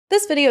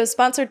This video is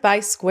sponsored by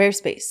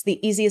Squarespace, the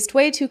easiest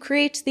way to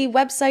create the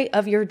website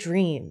of your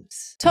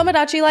dreams.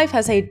 Tomodachi Life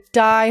has a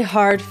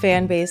die-hard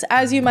fan base,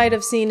 as you might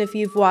have seen if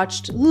you've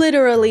watched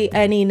literally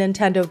any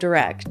Nintendo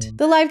Direct.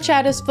 The live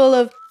chat is full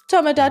of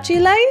Tomodachi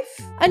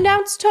Life?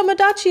 Announce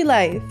Tomodachi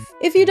Life.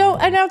 If you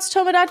don't announce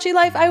Tomodachi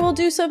Life, I will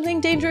do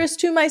something dangerous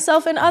to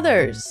myself and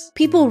others.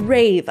 People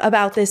rave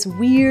about this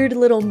weird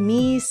little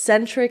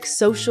me-centric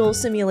social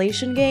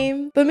simulation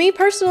game, but me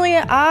personally,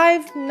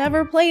 I've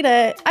never played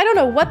it. I don't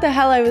know what the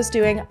hell I was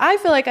doing. I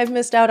feel like I've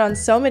missed out on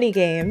so many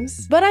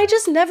games, but I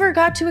just never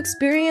got to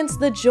experience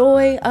the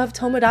joy of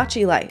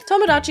Tomodachi Life.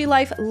 Tomodachi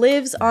Life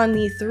lives on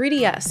the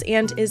 3DS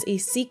and is a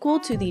sequel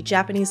to the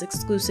Japanese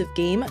exclusive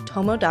game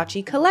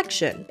Tomodachi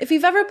Collection. If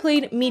you've ever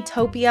played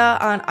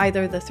Miitopia on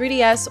either the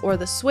 3DS or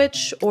the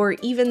Switch, or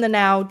even the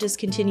now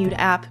discontinued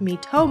app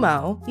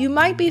Miitomo, you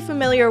might be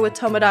familiar with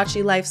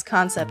Tomodachi Life's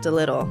concept a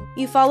little.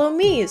 You follow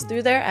Miis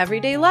through their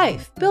everyday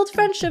life, build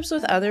friendships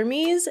with other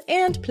Miis,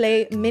 and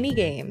play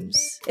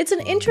mini-games. It's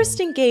an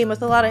interesting game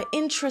with a lot of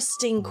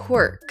interesting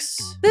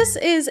quirks. This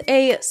is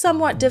a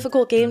somewhat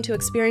difficult game to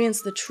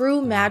experience the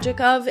true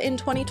magic of in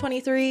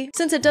 2023,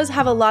 since it does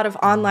have a lot of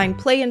online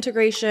play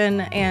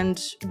integration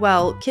and,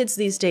 well, kids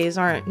these days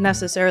aren't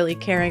necessarily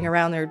carrying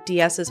around their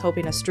DSs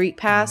hoping to street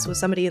pass with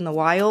somebody in the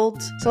wild.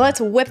 So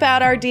let's whip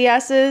out our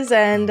DSs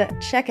and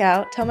check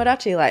out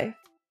Tomodachi Life.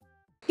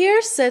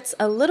 Here sits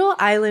a little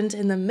island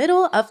in the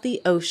middle of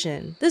the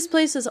ocean. This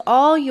place is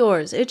all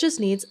yours, it just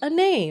needs a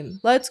name.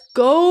 Let's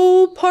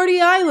go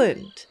Party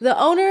Island! The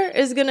owner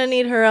is gonna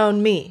need her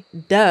own me.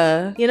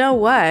 Duh. You know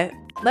what?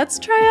 Let's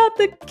try out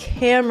the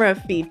camera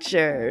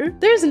feature.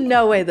 There's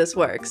no way this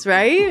works,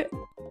 right?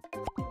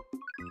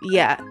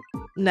 Yeah.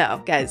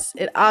 No, guys,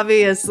 it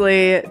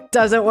obviously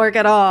doesn't work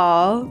at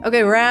all.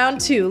 Okay,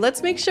 round 2.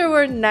 Let's make sure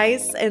we're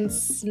nice and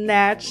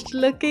snatched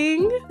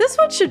looking. This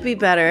one should be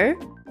better.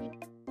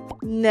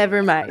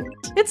 Never mind.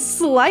 It's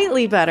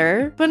slightly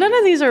better, but none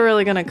of these are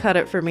really gonna cut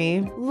it for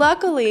me.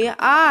 Luckily,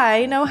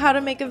 I know how to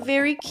make a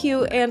very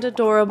cute and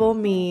adorable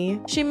me.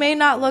 She may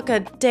not look a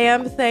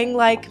damn thing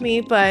like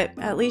me, but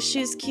at least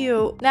she's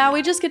cute. Now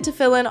we just get to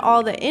fill in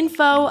all the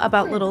info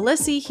about little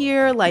Lissy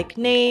here, like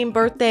name,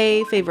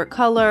 birthday, favorite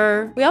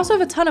color. We also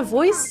have a ton of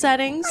voice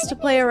settings to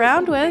play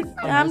around with.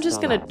 I'm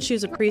just gonna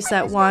choose a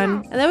preset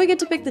one. And then we get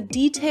to pick the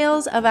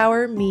details of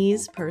our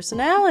Mii's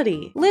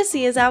personality.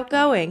 Lissy is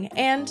outgoing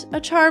and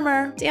a charmer.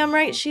 Damn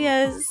right she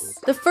is.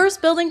 The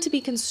first building to be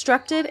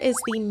constructed is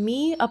the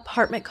Mii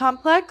apartment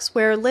complex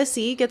where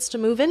Lissy gets to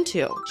move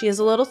into. She has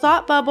a little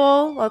thought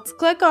bubble. Let's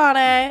click on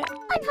it.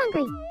 I'm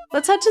hungry.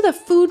 Let's head to the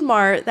food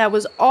mart that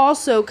was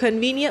also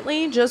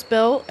conveniently just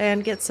built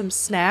and get some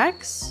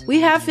snacks.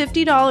 We have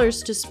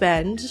 $50 to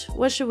spend.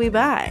 What should we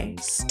buy?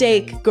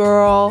 Steak,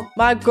 girl.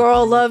 My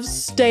girl loves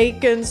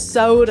steak and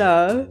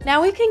soda.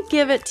 Now we can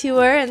give it to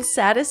her and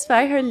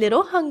satisfy her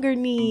little hunger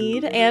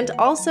need and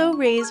also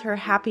raise her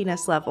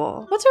happiness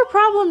level. What's her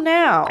problem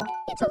now?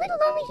 It's a little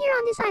lonely here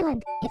on this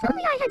island. If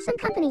only I had some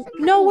company.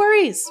 No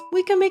worries.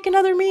 We can make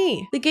another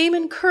Mii. The game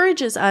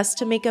encourages us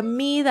to make a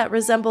Mii that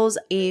resembles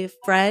a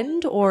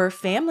friend or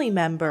family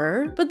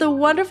member. But the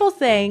wonderful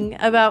thing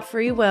about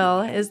free will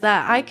is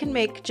that I can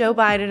make Joe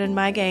Biden in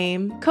my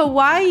game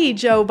Kawaii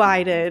Joe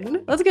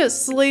Biden. Let's get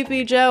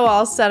Sleepy Joe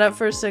all set up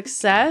for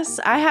success.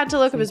 I had to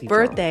look up his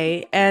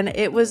birthday, and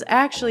it was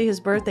actually his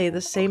birthday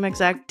the same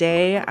exact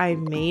day I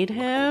made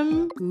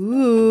him.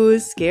 Ooh,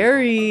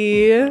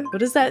 scary. What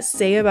does that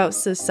say about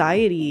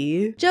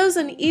society? Joe's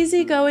an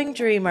easygoing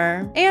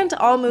dreamer, and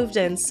all moved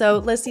in, so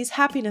Lissy's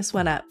happiness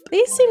went up.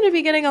 They seem to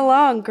be getting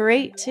along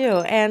great too,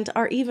 and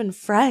are even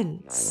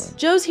friends.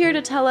 Joe's here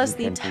to tell us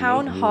the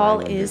town hall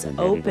is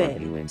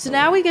open. So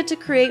now we get to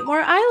create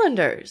more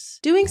islanders.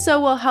 Doing so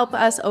will help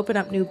us open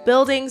up new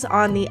buildings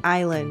on the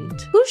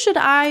island. Who should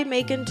I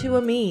make into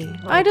a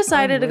Mii? I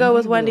decided to go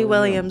with Wendy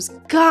Williams.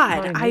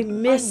 God, I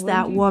miss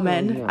that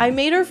woman. I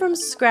made her from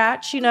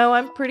scratch, you know,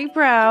 I'm pretty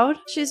proud.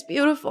 She's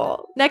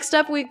beautiful. Next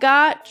up we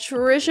got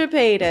Trisha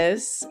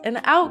Paytas, an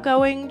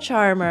outgoing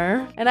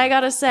charmer. And I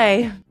gotta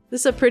say,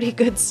 this is a pretty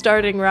good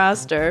starting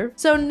roster.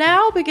 So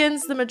now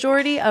begins the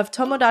majority of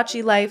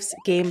Tomodachi Life's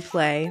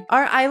gameplay.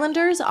 Our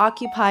islanders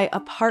occupy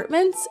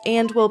apartments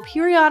and will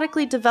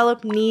periodically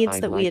develop needs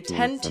that we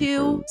attend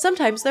to.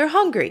 Sometimes they're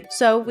hungry,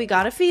 so we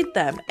gotta feed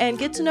them and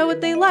get to know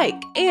what they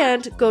like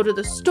and go to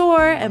the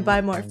store and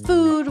buy more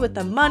food with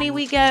the money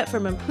we get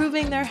from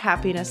improving their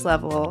happiness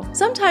level.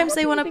 Sometimes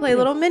they want to play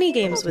little mini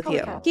games with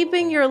you.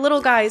 Keeping your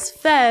little guys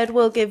fed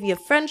will give you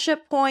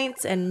friendship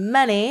points and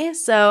money,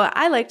 so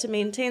I like to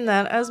maintain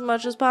that as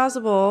much as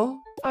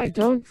possible. I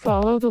don't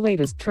follow the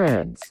latest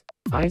trends.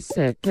 I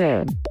set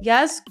them.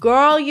 Yes,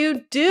 girl,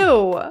 you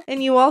do.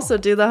 And you also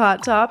do the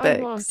hot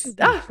topics.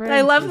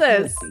 I love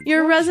this.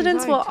 Your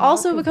residents will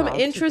also become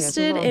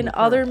interested in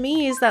other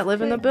Miis that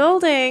live in the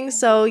building,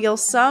 so you'll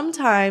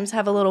sometimes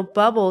have a little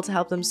bubble to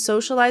help them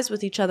socialize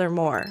with each other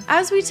more.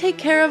 As we take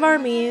care of our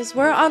Miis,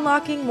 we're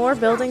unlocking more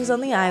buildings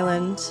on the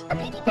island. A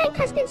piggy bank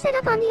has been set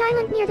up on the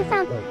island near the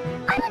fountain.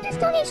 Islanders'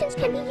 donations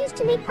can be used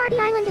to make Party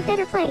Island a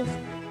better place.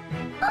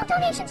 All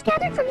donations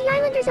gathered from the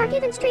islanders are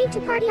given straight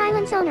to Party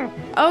Island's owner.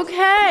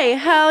 Okay,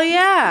 hell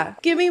yeah.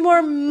 Give me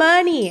more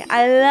money.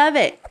 I love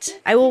it.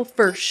 I will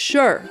for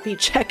sure be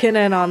checking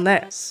in on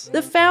this.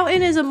 The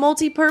fountain is a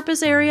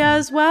multi-purpose area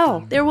as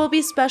well. There will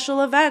be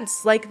special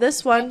events like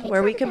this one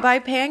where we can buy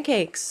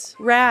pancakes.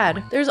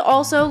 Rad. There's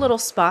also little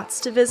spots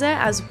to visit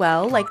as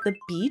well, like the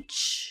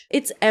beach.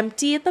 It's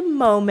empty at the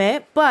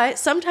moment, but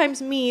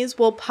sometimes Miis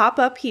will pop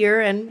up here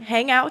and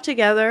hang out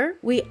together.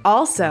 We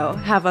also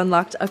have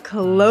unlocked a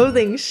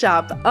clothing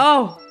shop.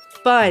 Oh,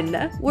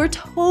 fun. We're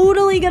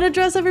totally gonna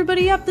dress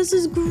everybody up. This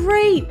is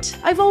great.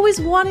 I've always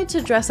wanted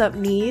to dress up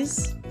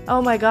Miis.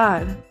 Oh my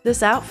god,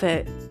 this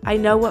outfit. I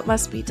know what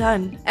must be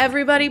done.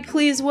 Everybody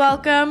please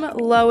welcome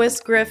Lois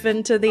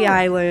Griffin to the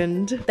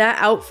island.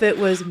 That outfit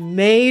was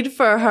made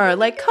for her.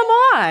 Like, come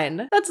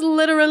on. That's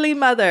literally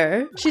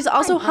mother. She's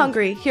also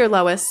hungry. Here,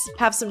 Lois,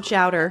 have some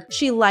chowder.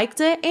 She liked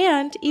it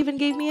and even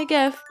gave me a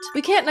gift.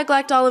 We can't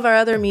neglect all of our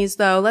other Miis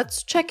though.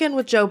 Let's check in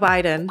with Joe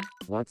Biden.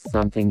 What's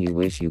something you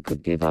wish you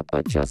could give up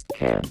but just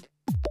can't?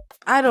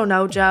 I don't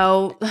know,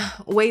 Joe.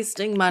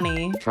 Wasting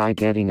money. Try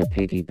getting a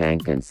piggy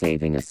bank and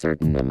saving a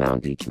certain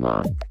amount each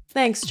month.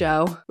 Thanks,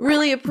 Joe.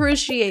 Really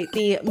appreciate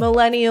the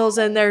millennials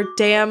and their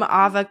damn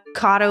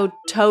avocado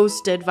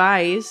toast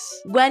advice.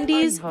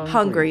 Wendy's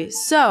hungry,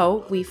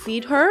 so we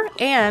feed her,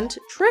 and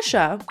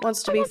Trisha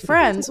wants to be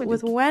friends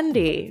with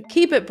Wendy.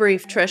 Keep it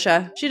brief,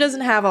 Trisha. She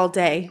doesn't have all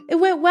day. It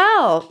went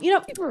well. You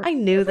know, I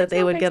knew that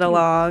they would get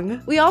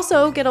along. We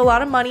also get a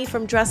lot of money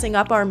from dressing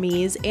up our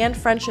Miis and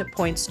friendship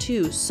points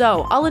too,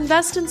 so I'll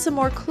invest in some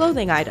more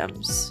clothing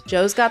items.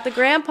 Joe's got the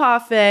grandpa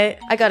fit.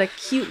 I got a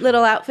cute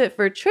little outfit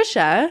for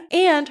Trisha,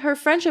 and her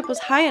friendship was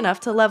high enough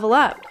to level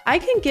up. I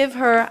can give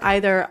her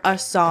either a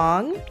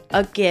song,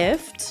 a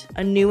gift,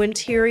 a new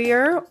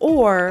interior,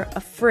 or a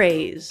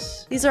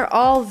phrase. These are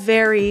all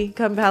very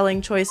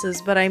compelling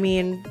choices, but I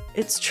mean,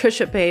 it's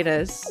Trisha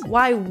Paytas.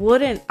 Why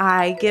wouldn't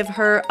I give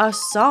her a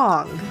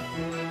song?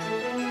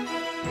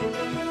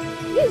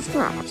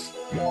 Newsflash.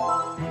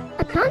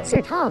 A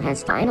concert hall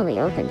has finally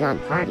opened on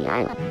Party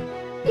Island.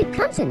 It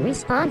comes in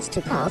response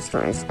to calls for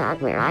a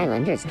spot where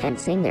islanders can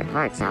sing their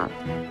hearts out.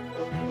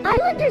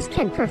 Islanders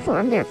can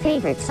perform their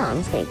favorite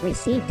songs they've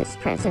received as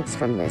presents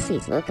from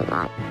Lissy's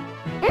Look-A-Lot.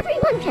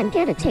 Everyone can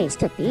get a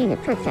taste of being a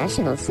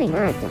professional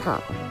singer at the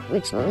hall,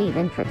 which will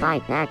even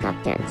provide backup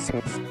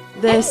dancers.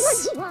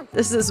 This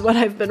is what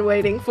I've been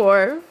waiting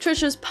for.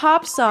 Trisha's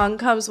pop song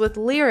comes with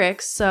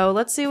lyrics, so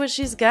let's see what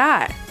she's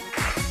got.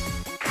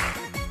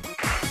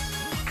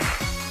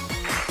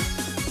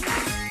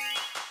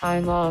 I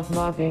love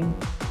loving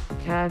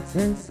cats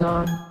and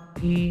sun,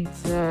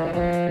 pizza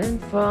and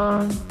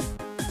fun.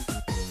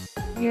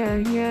 Yeah,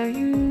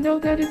 you know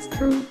that it's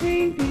true,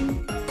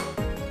 baby.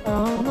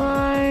 Oh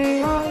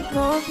my, I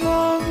love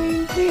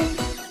loving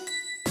things.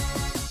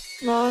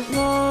 Love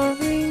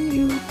loving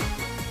you.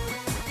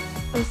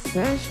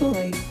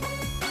 Especially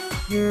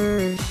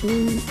your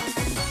shoes.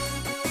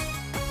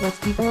 Let's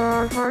keep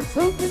our hearts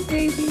open,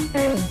 baby,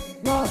 and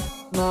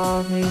love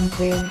loving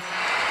things.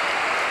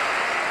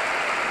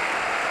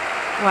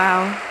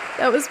 Wow,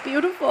 that was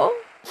beautiful.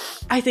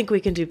 I think we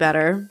can do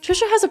better.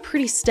 Trisha has a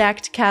pretty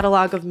stacked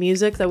catalog of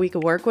music that we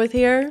could work with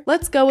here.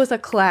 Let's go with a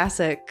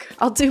classic.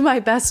 I'll do my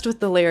best with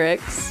the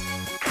lyrics.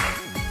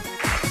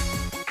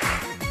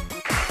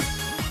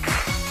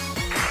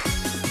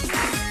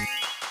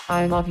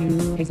 I love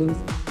you, Jesus.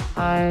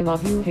 I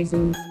love you,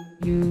 Jesus.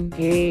 You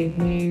gave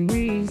me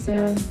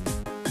reason.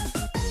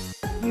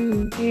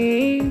 You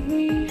gave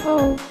me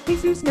hope.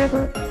 Jesus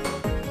never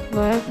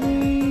let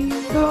me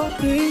go,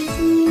 Jesus.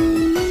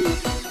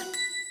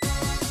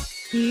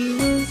 He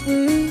was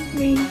with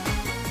me.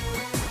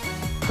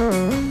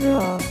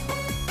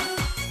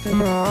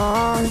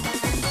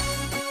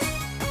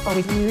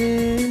 Always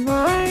in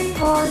my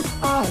heart.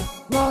 I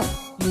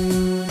love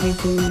you,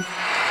 Jesus.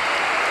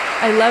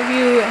 I love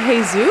you,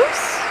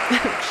 Jesus.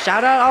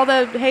 Shout out all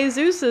the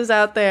Jesuses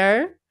out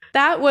there.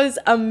 That was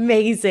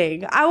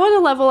amazing. I want to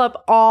level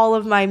up all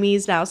of my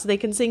Miis now so they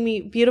can sing me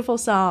beautiful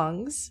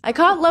songs. I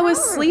caught Lois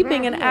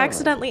sleeping and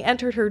accidentally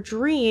entered her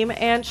dream,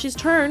 and she's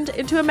turned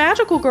into a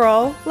magical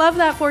girl. Love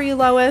that for you,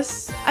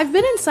 Lois. I've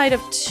been inside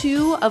of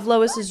 2 of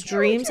Lois's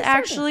dreams,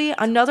 actually.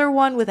 Another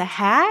one with a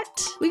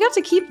hat. We got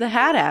to keep the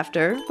hat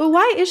after, but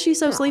why is she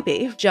so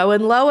sleepy? Joe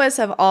and Lois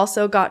have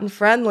also gotten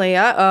friendly.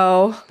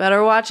 Uh-oh.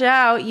 Better watch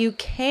out. You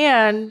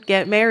can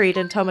get married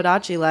in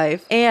Tomodachi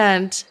Life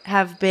and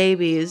have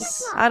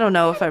babies. I don't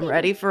know if I'm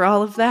ready for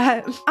all of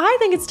that. I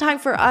think it's time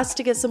for us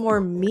to get some more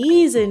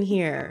Miis in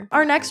here.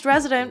 Our next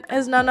resident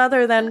is none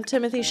other than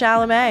Timothée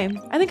Chalamet.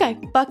 I think I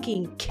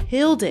fucking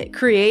killed it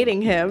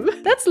creating him.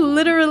 That's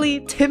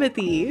literally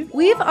Timothy creepy.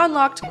 We've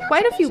unlocked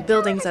quite a few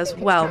buildings as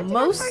well,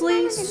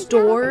 mostly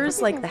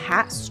stores like the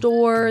hat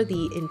store,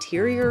 the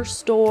interior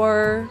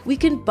store. We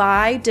can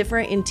buy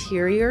different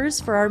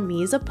interiors for our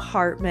Miis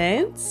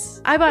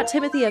apartments. I bought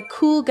Timothy a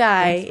cool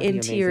guy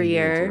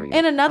interior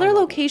and another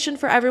location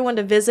for everyone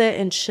to visit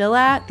and chill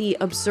at, the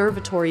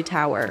observatory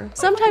tower.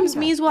 Sometimes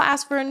Miis will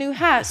ask for a new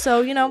hat,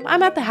 so you know,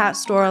 I'm at the hat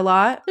store a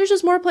lot. There's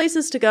just more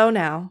places to go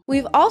now.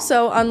 We've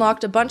also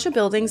unlocked a bunch of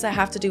buildings that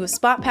have to do with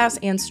Spot Pass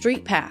and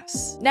Street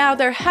Pass. Now,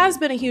 there has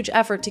been a huge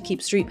effort to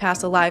keep Street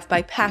Pass alive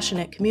by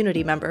passionate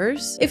community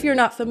members. If you're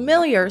not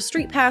familiar,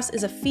 Street Pass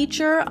is a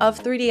feature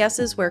of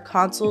 3DS's where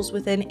consoles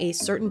within a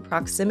certain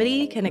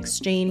proximity can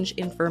exchange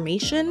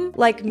information,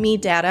 like Mii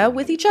data,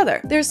 with each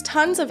other. There's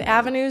tons of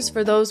avenues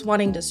for those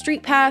wanting to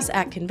Street Pass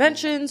at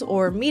conventions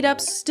or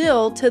meetups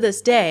still to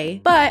this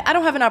day, but I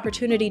don't have an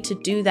opportunity to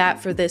do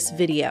that for this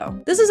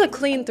video. This is a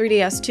clean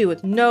 3DS 2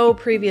 with no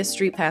previous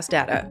Street Pass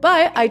data,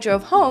 but I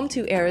drove home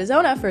to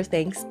Arizona for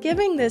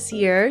Thanksgiving this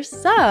year,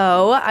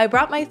 so I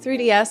brought my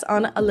 3DS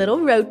on a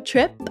little road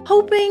trip,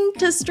 hoping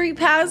to Street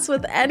Pass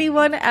with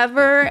anyone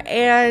ever,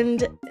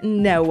 and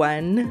no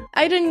one.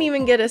 I didn't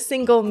even get a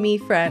single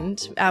Mii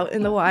friend out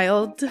in the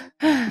wild.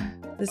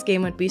 This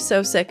game would be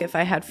so sick if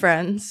I had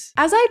friends.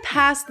 As I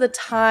pass the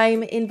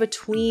time in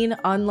between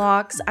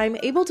unlocks, I'm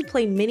able to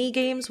play mini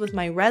games with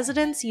my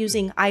residents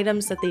using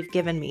items that they've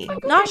given me.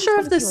 Not sure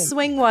if this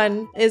swing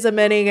one is a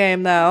mini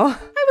game though.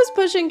 I was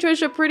pushing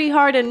Trisha pretty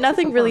hard and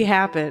nothing really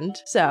happened,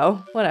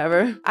 so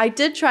whatever. I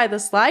did try the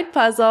slide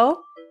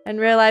puzzle and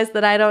realized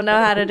that I don't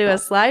know how to do a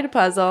slide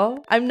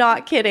puzzle. I'm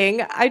not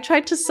kidding. I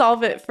tried to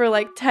solve it for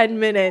like 10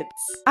 minutes.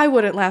 I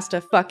wouldn't last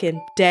a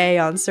fucking day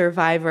on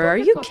Survivor. Are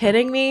you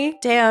kidding me?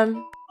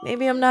 Damn.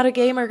 Maybe I'm not a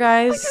gamer,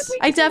 guys.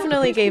 I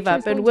definitely gave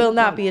up and will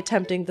not be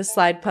attempting the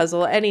slide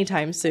puzzle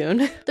anytime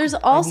soon. There's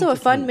also a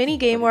fun mini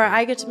game where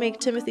I get to make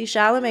Timothée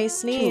Chalamet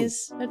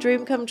sneeze. A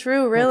dream come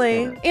true,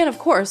 really. And of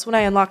course, when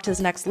I unlocked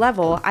his next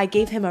level, I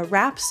gave him a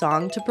rap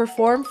song to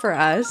perform for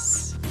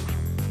us.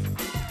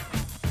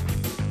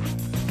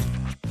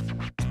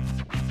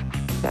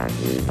 That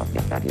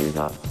is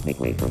up.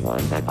 Make way for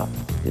one that up.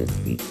 This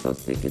beat's so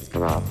sick it's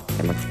corrupt.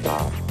 And let's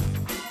stop.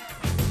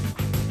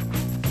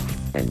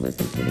 And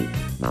listen to me,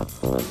 mouth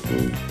full of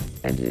food.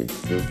 And it's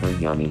super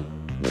yummy.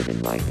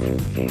 Living like a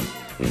king.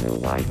 In a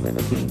white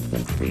limousine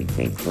and street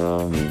things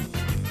for me.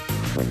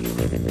 When you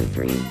live in a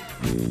dream,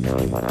 you know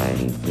what I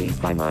mean. Please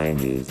buy my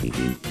new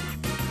CD.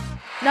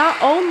 Not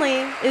only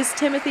is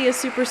Timothy a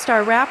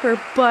superstar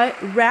rapper, but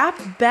rap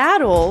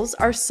battles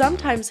are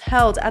sometimes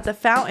held at the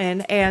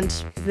fountain and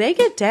they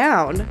get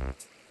down.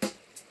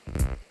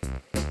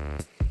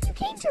 You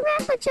came to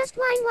rap, but just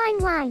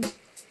whine.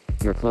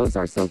 Your clothes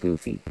are so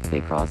goofy, they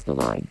cross the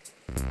line.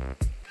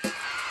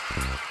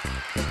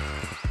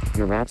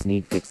 Your raps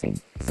need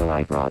fixing, so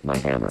I brought my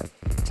hammer.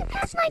 To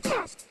pass my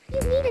test, you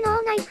need an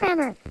all-night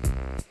crammer.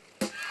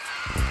 You're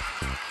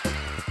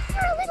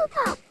a little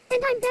pop,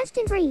 and I'm best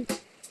in breed.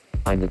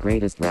 I'm the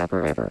greatest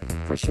rapper ever,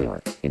 for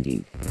sure,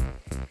 indeed.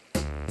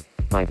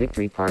 My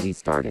victory party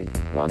started.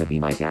 Wanna be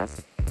my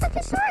guest? A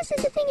thesaurus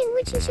is a thing in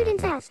which you should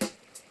invest.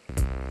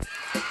 You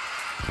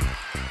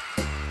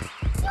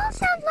all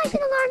sound like an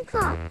alarm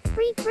clock.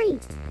 Free.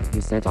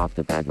 You set off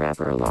the bad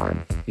rapper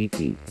alarm. Beep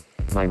beep.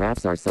 My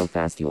raps are so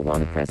fast you'll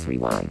wanna press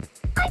rewind.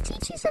 I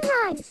teach you some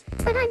rhymes,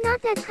 but I'm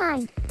not that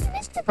kind. You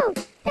missed the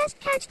boat. Best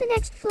catch the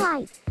next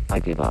flight. I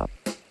give up.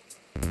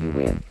 You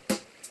win.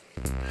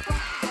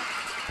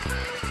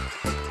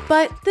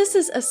 But this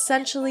is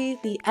essentially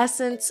the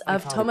essence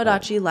of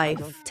Tomodachi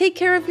Life. Take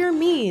care of your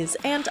Miis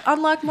and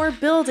unlock more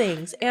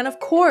buildings, and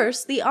of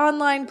course, the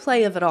online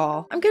play of it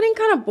all. I'm getting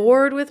kind of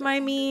bored with my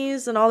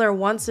Miis and all their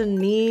wants and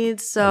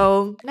needs,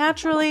 so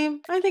naturally,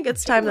 I think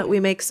it's time that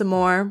we make some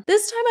more.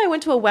 This time I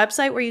went to a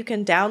website where you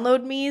can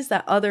download Miis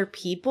that other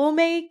people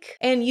make,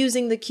 and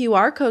using the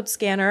QR code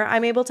scanner,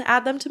 I'm able to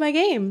add them to my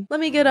game. Let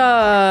me get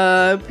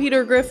a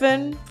Peter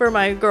Griffin for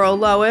my girl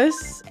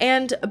Lois,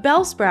 and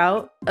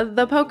Bellsprout,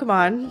 the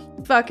Pokemon.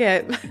 Fuck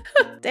it.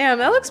 Damn,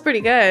 that looks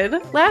pretty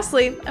good.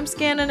 Lastly, I'm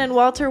scanning in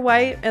Walter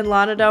White and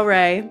Lana Del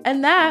Rey,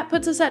 and that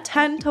puts us at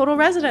 10 total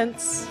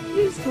residents.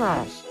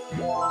 Newsflash.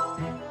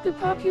 The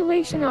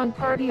population on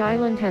Party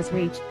Island has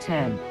reached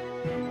 10.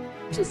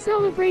 To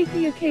celebrate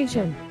the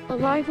occasion, a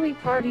lively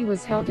party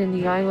was held in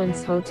the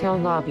island's hotel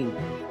lobby.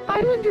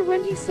 Islander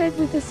Wendy said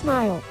with a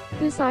smile,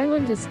 "This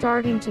island is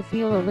starting to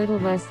feel a little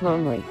less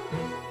lonely."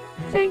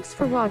 Thanks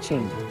for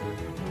watching.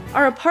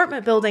 Our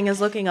apartment building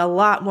is looking a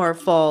lot more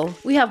full.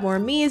 We have more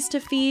Miis to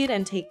feed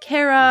and take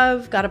care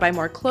of, gotta buy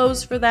more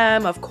clothes for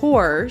them, of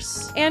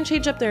course, and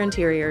change up their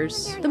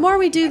interiors. The more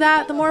we do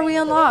that, the more we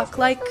unlock,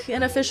 like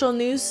an official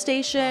news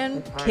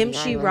station,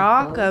 Kimchi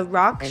Rock, a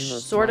rock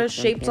sorta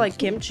shaped like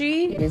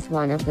kimchi. It is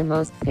one of the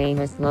most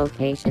famous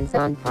locations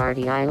on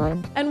Party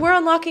Island. And we're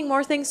unlocking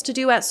more things to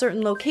do at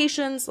certain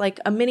locations, like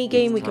a mini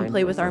game we can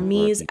play with our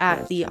Miis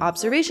at the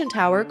observation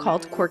tower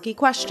called Quirky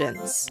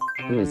Questions.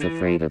 Who is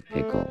afraid of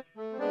pickle?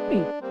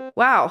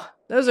 Wow,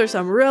 Those are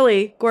some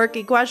really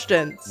quirky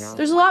questions.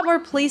 There's a lot more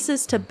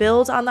places to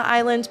build on the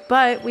island,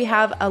 but we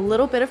have a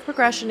little bit of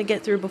progression to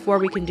get through before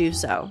we can do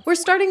so. We're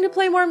starting to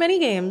play more mini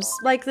games,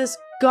 like this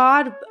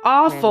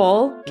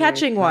god-awful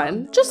catching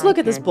one. Just look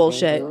at this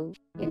bullshit.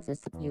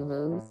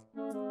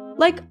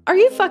 Like, are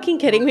you fucking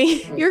kidding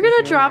me? You're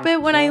gonna drop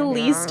it when I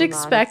least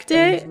expect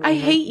it? I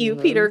hate you,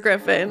 Peter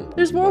Griffin.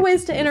 There's more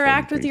ways to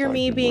interact with your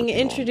Mii being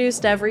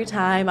introduced every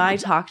time I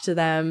talk to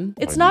them.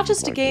 It's not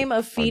just a game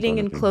of feeding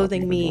and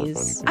clothing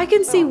Miis. I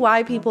can see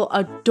why people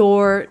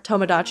adore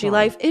Tomodachi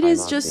Life. It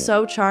is just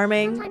so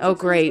charming. Oh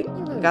great,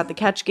 I got the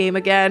catch game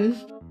again.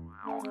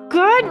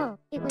 God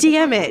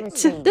damn it.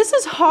 This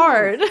is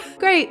hard.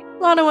 Great,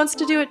 Lana wants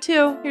to do it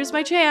too. Here's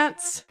my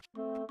chance.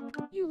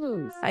 You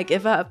lose. I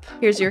give up.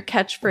 Here's your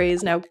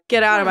catchphrase. Now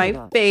get out of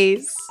my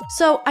face.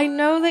 So I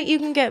know that you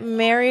can get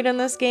married in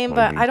this game,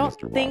 but I don't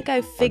think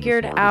I've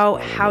figured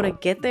out how to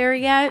get there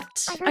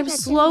yet. I'm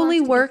slowly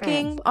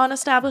working on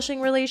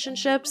establishing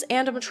relationships,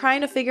 and I'm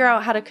trying to figure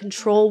out how to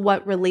control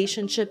what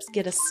relationships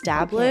get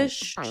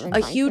established.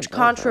 A huge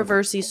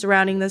controversy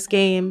surrounding this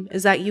game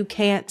is that you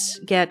can't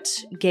get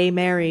gay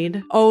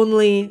married,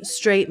 only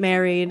straight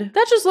married.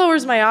 That just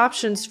lowers my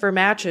options for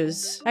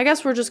matches. I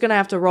guess we're just gonna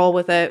have to roll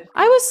with it.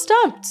 I was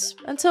stumped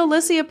until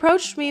Lissy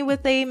approached me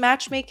with a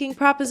matchmaking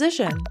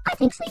proposition. I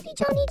think Sleepy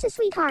Joe needs a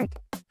sweetheart.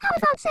 How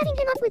about setting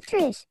him up with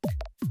Trish?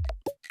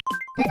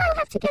 Then I'll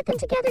have to get them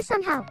together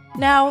somehow.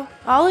 Now,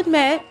 I'll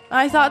admit,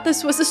 I thought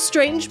this was a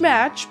strange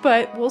match,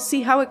 but we'll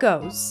see how it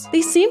goes.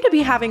 They seem to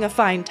be having a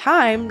fine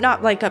time,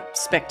 not like a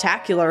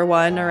spectacular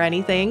one or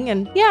anything,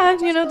 and yeah,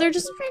 you know, they're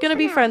just gonna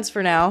be friends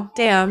for now.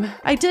 Damn,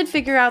 I did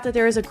figure out that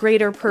there is a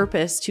greater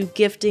purpose to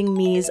gifting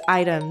Miis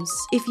items.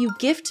 If you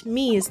gift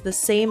Miis the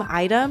same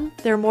item,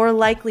 they're more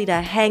likely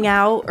to hang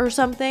out or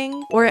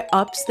something, or it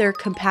ups their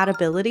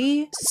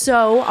compatibility.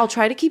 So I'll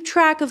try to keep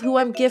track of who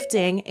I'm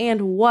gifting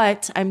and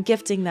what I'm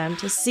gifting them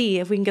to see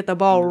if we can get the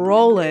ball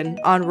rolling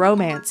on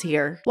romance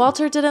here.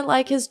 Walter didn't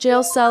like his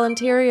jail cell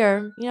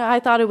interior. You know,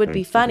 I thought it would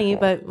be funny,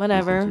 but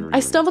whatever.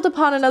 I stumbled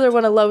upon another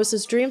one of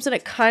Lois's dreams, and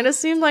it kind of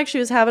seemed like she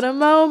was having a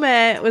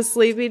moment with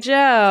Sleepy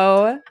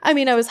Joe. I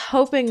mean, I was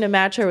hoping to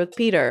match her with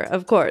Peter,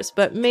 of course,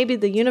 but maybe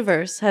the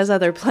universe has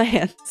other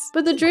plans.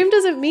 But the dream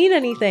doesn't mean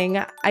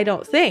anything, I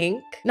don't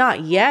think.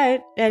 Not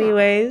yet,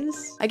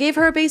 anyways. I gave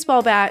her a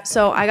baseball bat,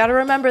 so I gotta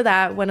remember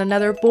that when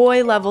another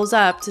boy levels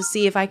up to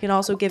see if I can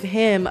also give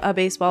him a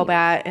baseball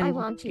bat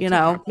and, you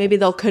know, maybe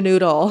they'll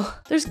canoodle.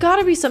 There's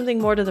gotta be something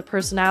more to the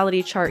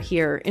personality chart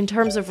here in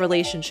terms of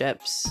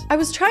relationships. I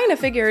was trying to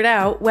figure it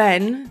out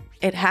when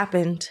it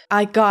happened.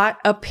 I got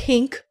a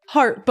pink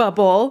heart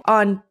bubble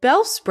on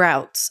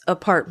Bellsprout's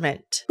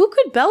apartment. Who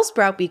could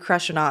Bellsprout be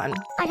crushing on?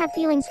 I have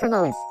feelings for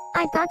Lois.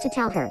 I've got to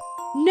tell her.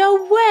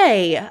 No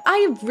way!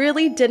 I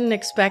really didn't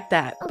expect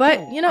that.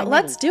 But, you know,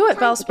 let's do it,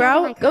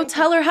 Bellsprout. Go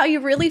tell her how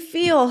you really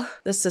feel.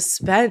 The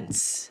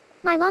suspense.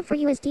 My love for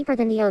you is deeper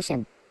than the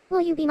ocean.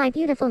 Will you be my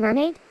beautiful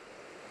mermaid?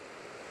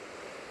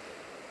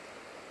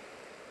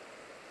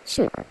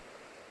 Sure.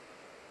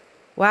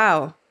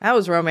 Wow, that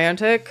was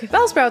romantic.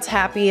 Bellsprout's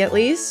happy, at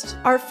least.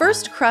 Our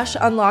first crush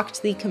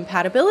unlocked the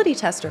compatibility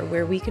tester,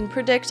 where we can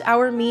predict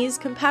our Mii's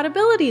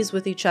compatibilities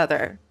with each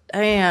other.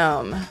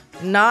 Damn,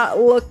 not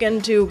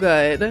looking too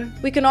good.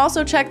 We can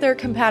also check their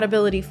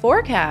compatibility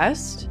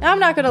forecast. I'm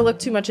not gonna look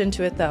too much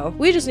into it though.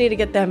 We just need to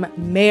get them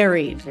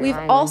married. We've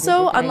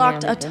also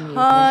unlocked a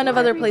ton of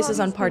other places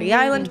on Party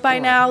Island by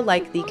now,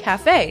 like the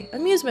cafe,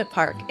 amusement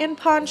park, and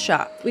pawn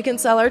shop. We can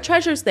sell our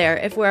treasures there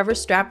if we're ever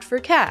strapped for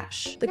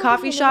cash. The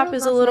coffee shop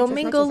is a little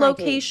mingle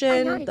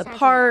location, the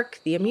park,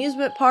 the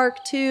amusement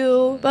park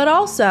too. But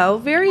also,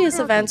 various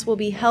events will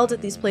be held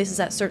at these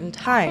places at certain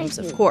times,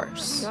 of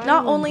course.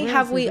 Not only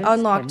have we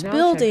unlocked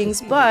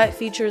buildings, but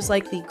features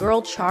like the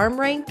girl charm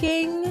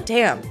ranking.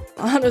 Damn,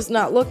 Anna's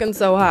not looking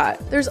so hot.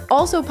 There's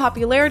also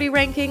popularity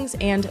rankings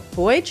and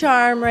boy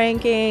charm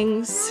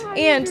rankings,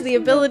 and the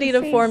ability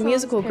to form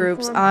musical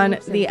groups on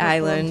the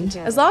island.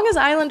 As long as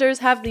islanders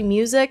have the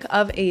music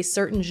of a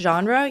certain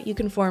genre, you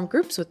can form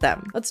groups with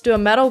them. Let's do a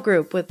metal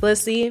group with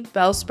Lissy,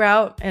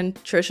 Bellsprout, and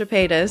Trisha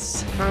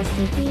Paytas.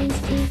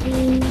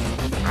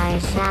 I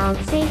shall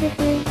sing it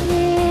with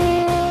you.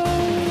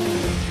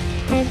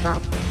 Head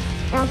bop,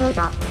 elbow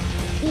drop,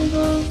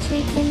 eagle,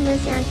 chicken,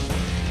 lizard,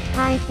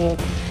 high fit,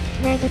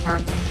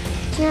 reggaeton,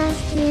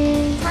 just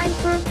in time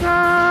for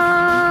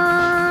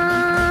brunch.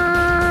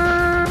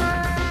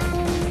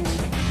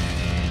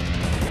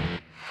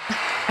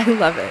 I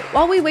love it.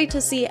 While we wait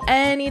to see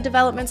any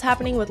developments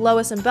happening with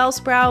Lois and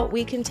Bellsprout,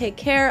 we can take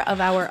care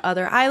of our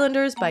other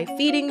islanders by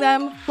feeding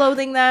them,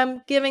 clothing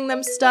them, giving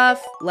them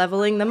stuff,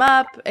 leveling them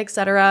up,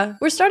 etc.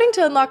 We're starting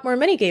to unlock more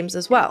minigames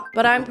as well,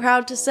 but I'm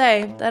proud to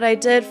say that I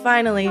did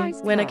finally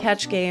win a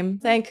catch game.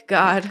 Thank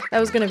God. That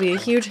was gonna be a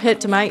huge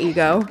hit to my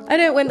ego. I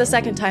didn't win the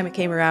second time it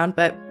came around,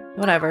 but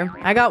Whatever,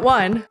 I got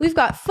one. We've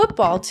got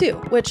football too,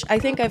 which I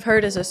think I've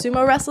heard is a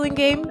sumo wrestling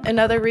game in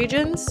other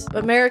regions.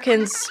 But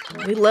Americans,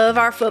 we love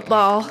our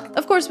football.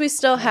 Of course, we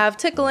still have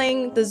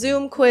tickling. The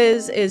Zoom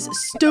quiz is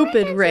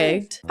stupid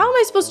rigged. How am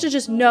I supposed to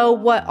just know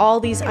what all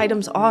these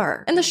items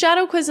are? And the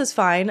shadow quiz is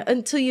fine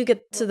until you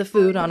get to the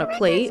food on a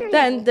plate.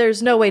 Then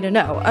there's no way to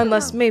know,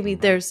 unless maybe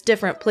there's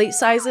different plate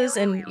sizes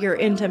and you're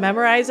into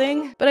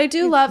memorizing. But I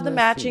do love the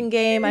matching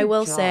game, I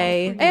will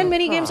say. And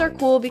mini games are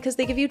cool because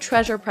they give you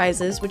treasure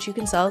prizes, which you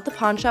can sell at the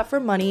pawn shop for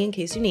money in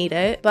case you need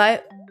it.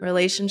 But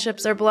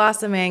relationships are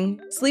blossoming.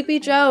 Sleepy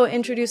Joe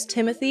introduced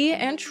Timothy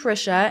and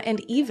Trisha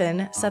and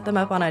even set them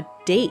up on a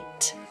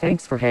date.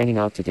 Thanks for hanging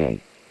out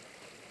today.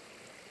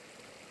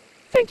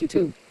 Thank you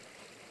too.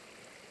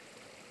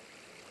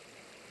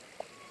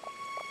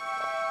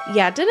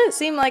 Yeah, didn't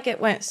seem like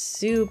it went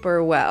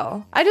super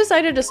well. I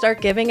decided to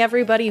start giving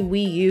everybody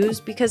Wii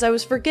U's because I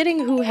was forgetting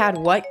who had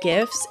what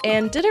gifts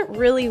and didn't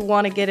really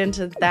want to get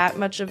into that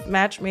much of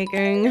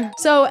matchmaking.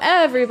 So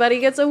everybody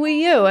gets a Wii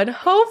U and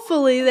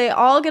hopefully they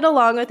all get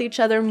along with each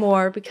other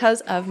more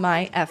because of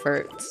my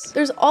efforts.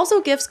 There's also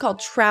gifts called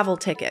travel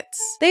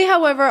tickets. They,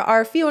 however,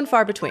 are few and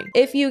far between.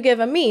 If you give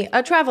a Mii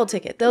a travel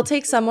ticket, they'll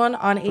take someone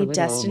on a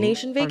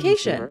destination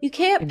vacation. You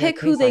can't pick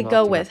who they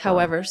go with,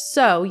 however,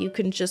 so you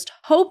can just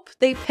hope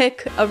they pick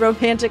a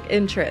romantic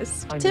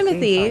interest.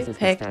 Timothy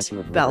picked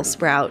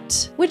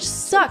Bellsprout, which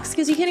sucks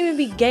because you can't even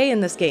be gay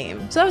in this game.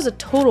 So that was a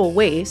total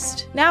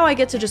waste. Now I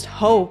get to just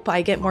hope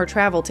I get more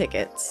travel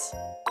tickets.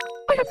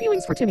 I have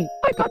feelings for Timmy.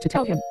 I've got to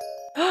tell him.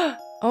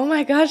 Oh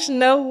my gosh,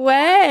 no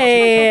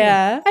way.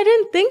 I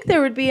didn't think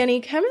there would be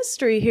any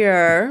chemistry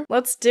here.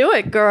 Let's do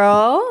it,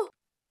 girl.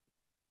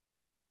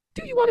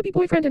 Do you want to be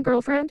boyfriend and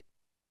girlfriend?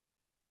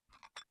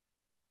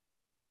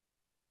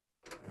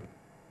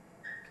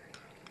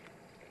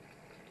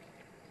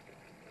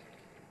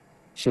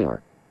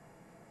 Sure.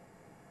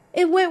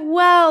 It went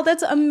well.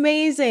 That's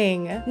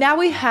amazing. Now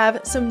we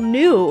have some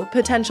new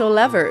potential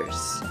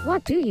lovers.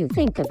 What do you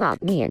think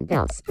about me and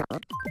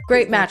Bellsprout?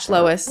 Great match,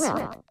 Lois.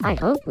 Well, I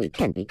hope we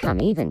can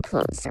become even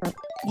closer.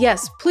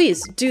 Yes,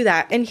 please do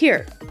that. And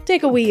here,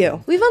 take a Wii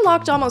U. We've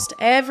unlocked almost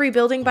every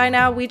building by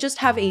now. We just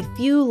have a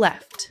few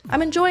left.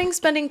 I'm enjoying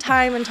spending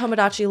time in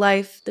Tomodachi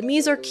Life. The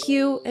Miis are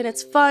cute and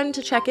it's fun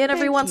to check in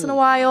every once in a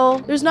while.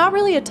 There's not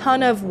really a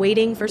ton of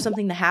waiting for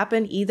something to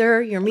happen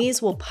either. Your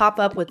Miis will pop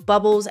up with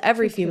bubbles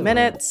every few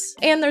minutes.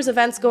 And there's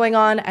events going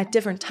on at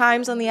different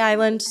times on the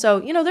island.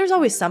 So, you know, there's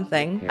always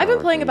something. I've been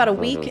playing about a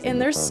week and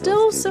there's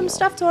still some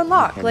stuff to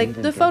unlock,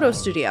 like the photo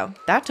studio.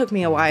 That took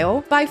me a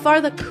while. By far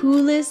the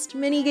coolest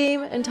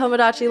minigame in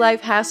Tomodachi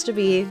Life has to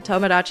be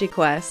Tomodachi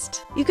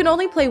Quest. You can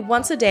only play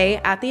once a day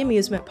at the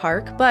amusement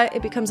park, but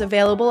it becomes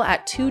available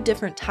at 2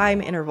 different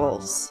time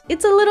intervals.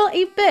 It's a little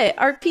 8-bit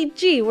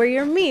RPG where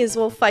your Miis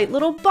will fight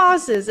little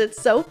bosses.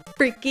 It's so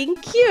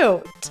freaking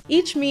cute.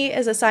 Each Mii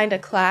is assigned a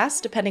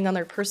class depending on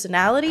their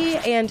personality,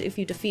 and if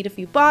you defeat a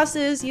few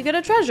bosses, you get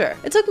a treasure.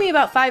 It took me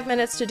about 5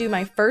 minutes to do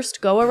my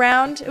first go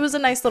around. It was a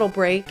nice little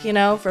break, you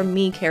know, from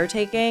me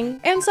caretaking,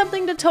 and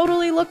something to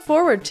totally look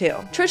forward to.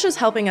 Trisha's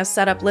helping us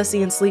set up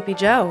Lissy and Sleepy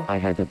Joe. I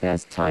had the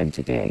best time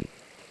today.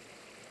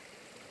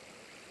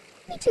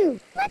 Me too.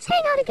 Let's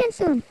hang out again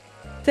soon.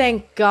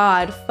 Thank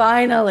God,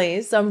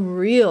 finally, some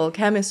real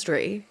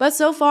chemistry. But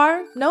so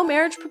far, no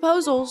marriage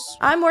proposals.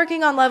 I'm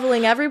working on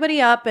leveling everybody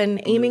up and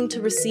aiming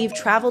to receive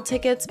travel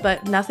tickets,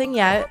 but nothing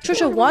yet.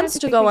 Trisha wants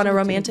to go on a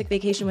romantic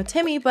vacation with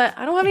Timmy, but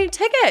I don't have any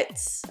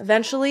tickets.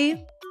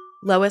 Eventually,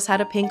 Lois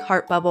had a pink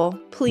heart bubble.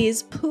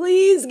 Please,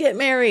 please get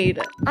married.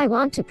 I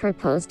want to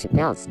propose to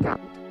Bellsprout.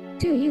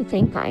 Do you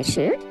think I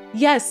should?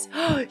 Yes,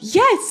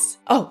 yes!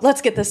 Oh,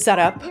 let's get this set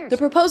up. The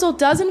proposal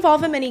does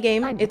involve a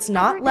minigame. It's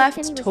not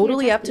left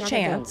totally up to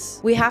chance.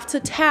 We have to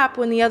tap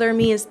when the other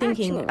Mii is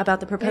thinking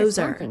about the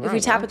proposer. If we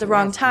tap at the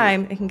wrong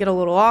time, it can get a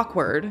little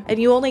awkward, and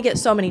you only get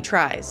so many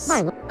tries.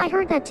 I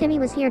heard that Timmy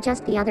was here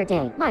just the other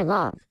day. My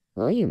love,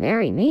 will you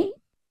marry me?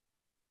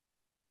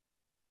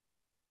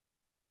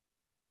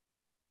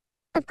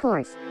 Of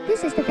course,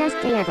 this is the best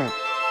day ever.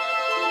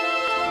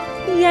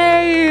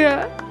 Yay!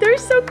 They're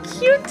so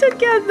cute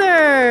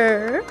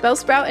together!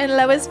 Bellsprout and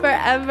Lois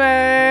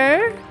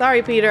forever!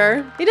 Sorry,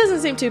 Peter. He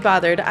doesn't seem too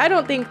bothered. I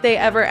don't think they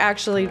ever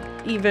actually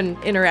even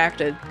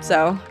interacted,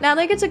 so. Now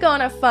they get to go on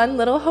a fun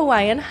little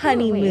Hawaiian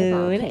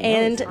honeymoon,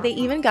 and they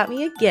even got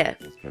me a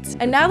gift.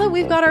 And now that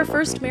we've got our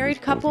first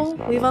married couple,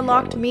 we've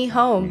unlocked Mii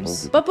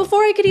homes. But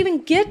before I could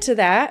even get to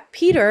that,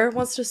 Peter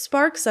wants to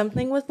spark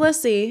something with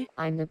Lissy.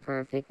 I'm the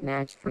perfect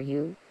match for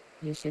you.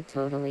 You should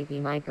totally be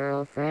my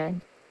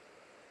girlfriend.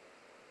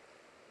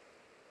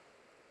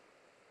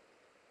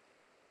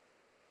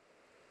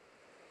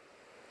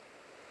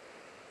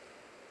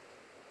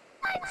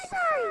 I'm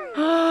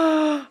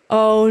sorry.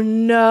 Oh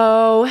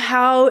no,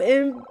 how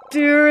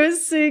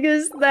embarrassing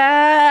is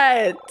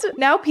that?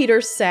 Now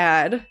Peter's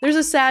sad. There's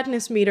a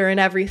sadness meter and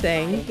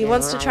everything. He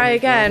wants to try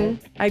again.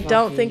 I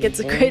don't think it's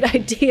a great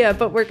idea,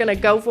 but we're gonna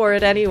go for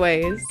it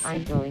anyways.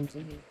 I'm going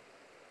to.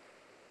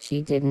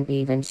 She didn't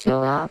even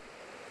show up.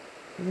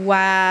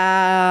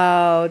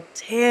 Wow,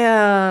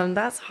 damn,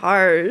 that's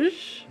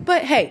harsh.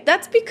 But hey,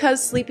 that's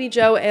because Sleepy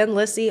Joe and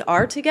Lissy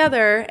are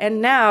together,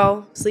 and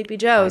now Sleepy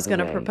Joe is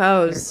gonna There's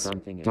propose.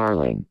 something,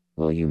 darling,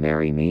 will you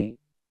marry me?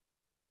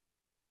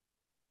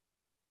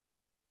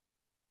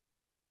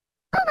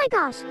 Oh my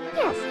gosh,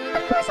 yes,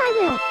 of course I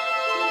will.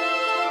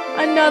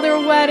 Another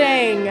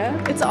wedding!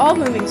 It's all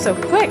moving so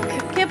quick.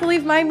 Can't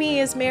believe my Mii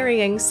is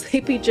marrying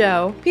Sleepy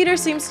Joe. Peter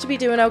seems to be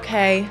doing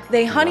okay.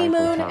 They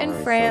honeymoon in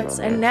France,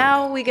 and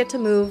now we get to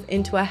move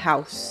into a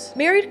house.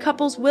 Married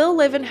couples will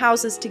live in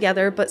houses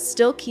together, but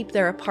still keep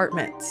their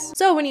apartments.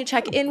 So when you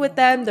check in with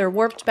them, they're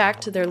warped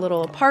back to their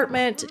little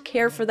apartment to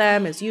care for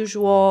them as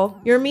usual.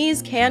 Your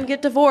Miis can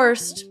get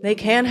divorced. They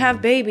can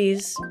have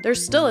babies.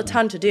 There's still a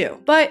ton to do.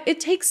 But it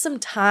takes some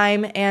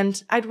time,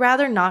 and I'd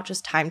rather not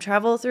just time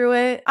travel through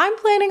it. I'm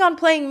planning on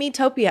playing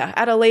Miitopia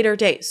at a later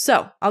date,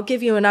 so I'll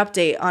give you an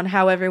update on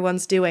how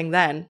everyone's doing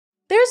then.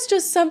 There's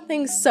just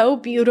something so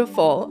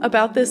beautiful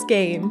about this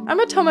game. I'm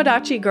a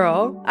Tomodachi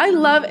girl. I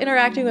love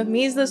interacting with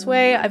Miis this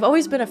way. I've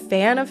always been a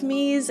fan of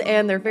Miis,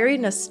 and they're very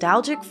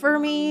nostalgic for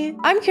me.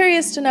 I'm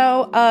curious to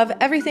know of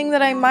everything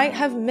that I might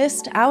have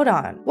missed out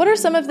on. What are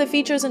some of the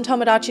features in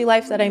Tomodachi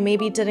Life that I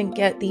maybe didn't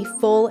get the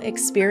full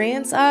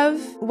experience of?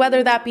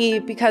 Whether that be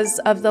because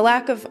of the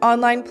lack of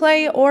online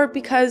play or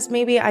because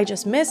maybe I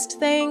just missed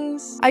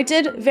things. I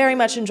did very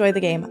much enjoy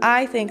the game.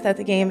 I think that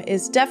the game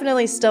is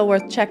definitely still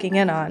worth checking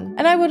in on,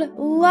 and I would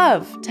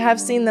love to have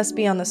seen this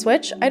be on the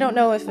Switch. I don't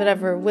know if it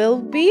ever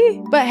will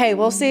be, but hey,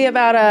 we'll see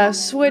about a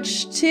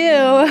Switch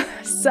 2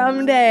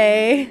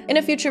 someday. In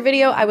a future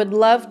video, I would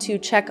love to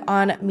check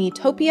on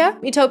Miitopia.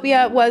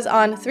 Miitopia was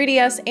on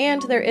 3DS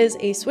and there is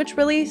a Switch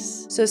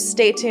release, so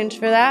stay tuned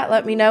for that.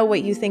 Let me know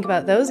what you think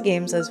about those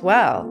games as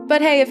well.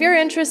 But hey, if you're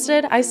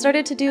interested, I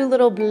started to do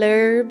little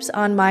blurbs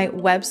on my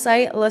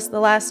website,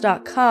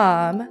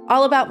 lissthelass.com,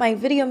 all about my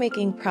video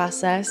making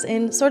process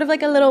in sort of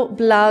like a little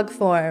blog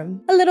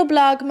form, a little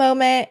blog moment.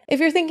 If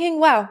you're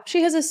thinking, wow,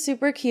 she has a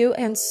super cute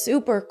and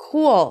super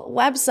cool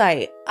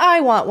website,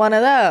 I want one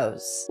of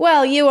those.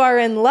 Well, you are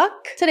in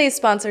luck. Today's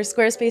sponsor,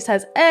 Squarespace,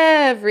 has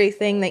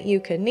everything that you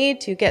could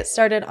need to get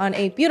started on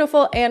a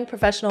beautiful and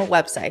professional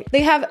website.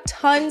 They have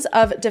tons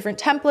of different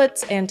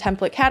templates and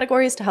template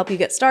categories to help you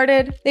get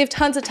started. They have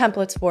tons of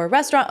templates for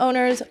restaurant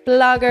owners,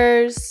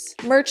 bloggers,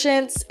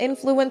 merchants,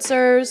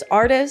 influencers,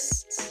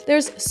 artists.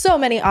 There's so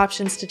many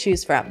options to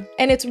choose from,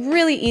 and it's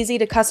really easy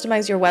to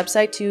customize your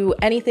website to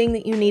anything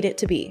that you need it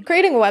to be.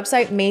 Creating a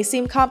website may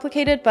seem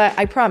complicated, but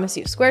I promise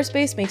you,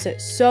 Squarespace makes it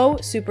so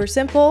super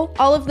simple.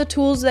 All of the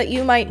tools that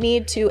you might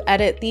need to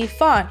edit the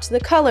font, the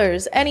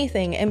colors,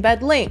 anything,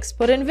 embed links,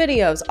 put in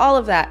videos, all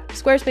of that,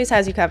 Squarespace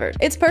has you covered.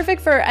 It's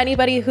perfect for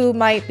anybody who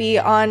might be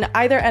on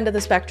either end of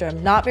the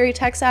spectrum, not very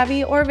tech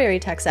savvy or very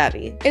tech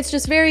savvy. It's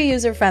just very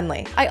user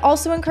friendly. I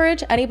also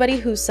encourage anybody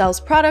who sells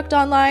product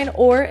online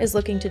or is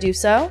looking to do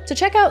so to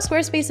check out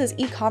Squarespace's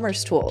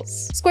e-commerce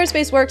tools.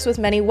 Squarespace works with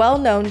many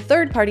well-known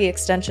third-party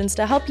extensions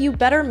to help you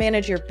better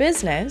manage your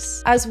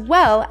business, as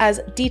well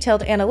as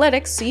detailed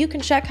analytics so you can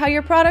check how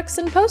your products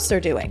and posts are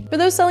doing. For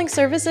those selling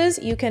services,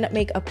 you can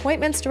make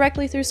appointments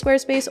directly through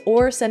Squarespace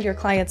or send your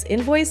clients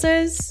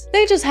invoices.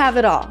 They just have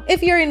it all.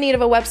 If you're in need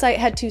of a website,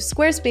 head to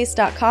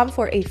squarespace.com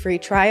for a free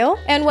trial.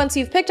 And once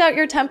you've picked out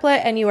your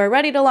template and you are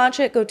ready to launch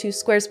it, go to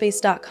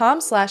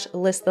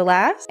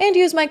squarespace.com/listthelast and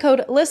use my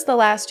code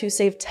listthelast to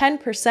save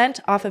 10%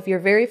 off of your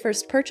very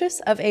first purchase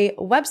of a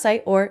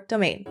website or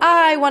domain.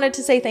 I wanted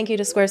to say thank you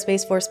to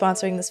Squarespace for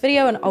sponsoring this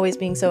video and always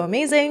being so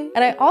amazing.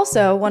 And I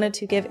also wanted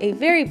to give a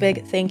very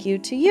big thank you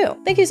to you.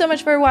 Thank you so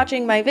much for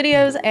watching my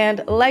videos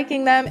and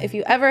liking them. If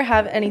you ever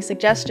have any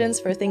suggestions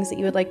for things that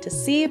you would like to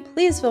see,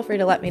 please feel free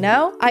to let me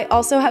know. I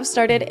also have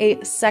started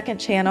a second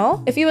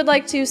channel. If you would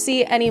like to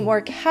see any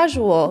more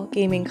casual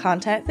gaming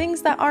content,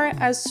 things that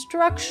aren't as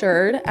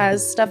structured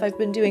as stuff I've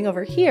been doing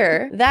over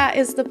here, that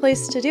is the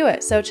place to do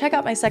it. So check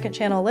out my second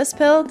channel,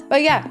 Lisspilled.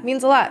 But yeah, it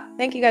means a lot.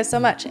 Thank you guys so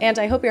much. And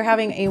I hope you're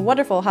having a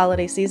wonderful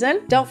holiday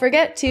season. Don't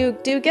forget to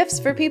do gifts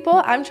for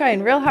people. I'm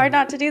trying real hard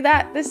not to do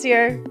that this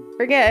year.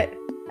 Forget.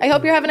 I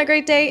hope you're having a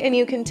great day and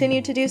you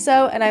continue to do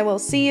so, and I will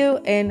see you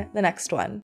in the next one.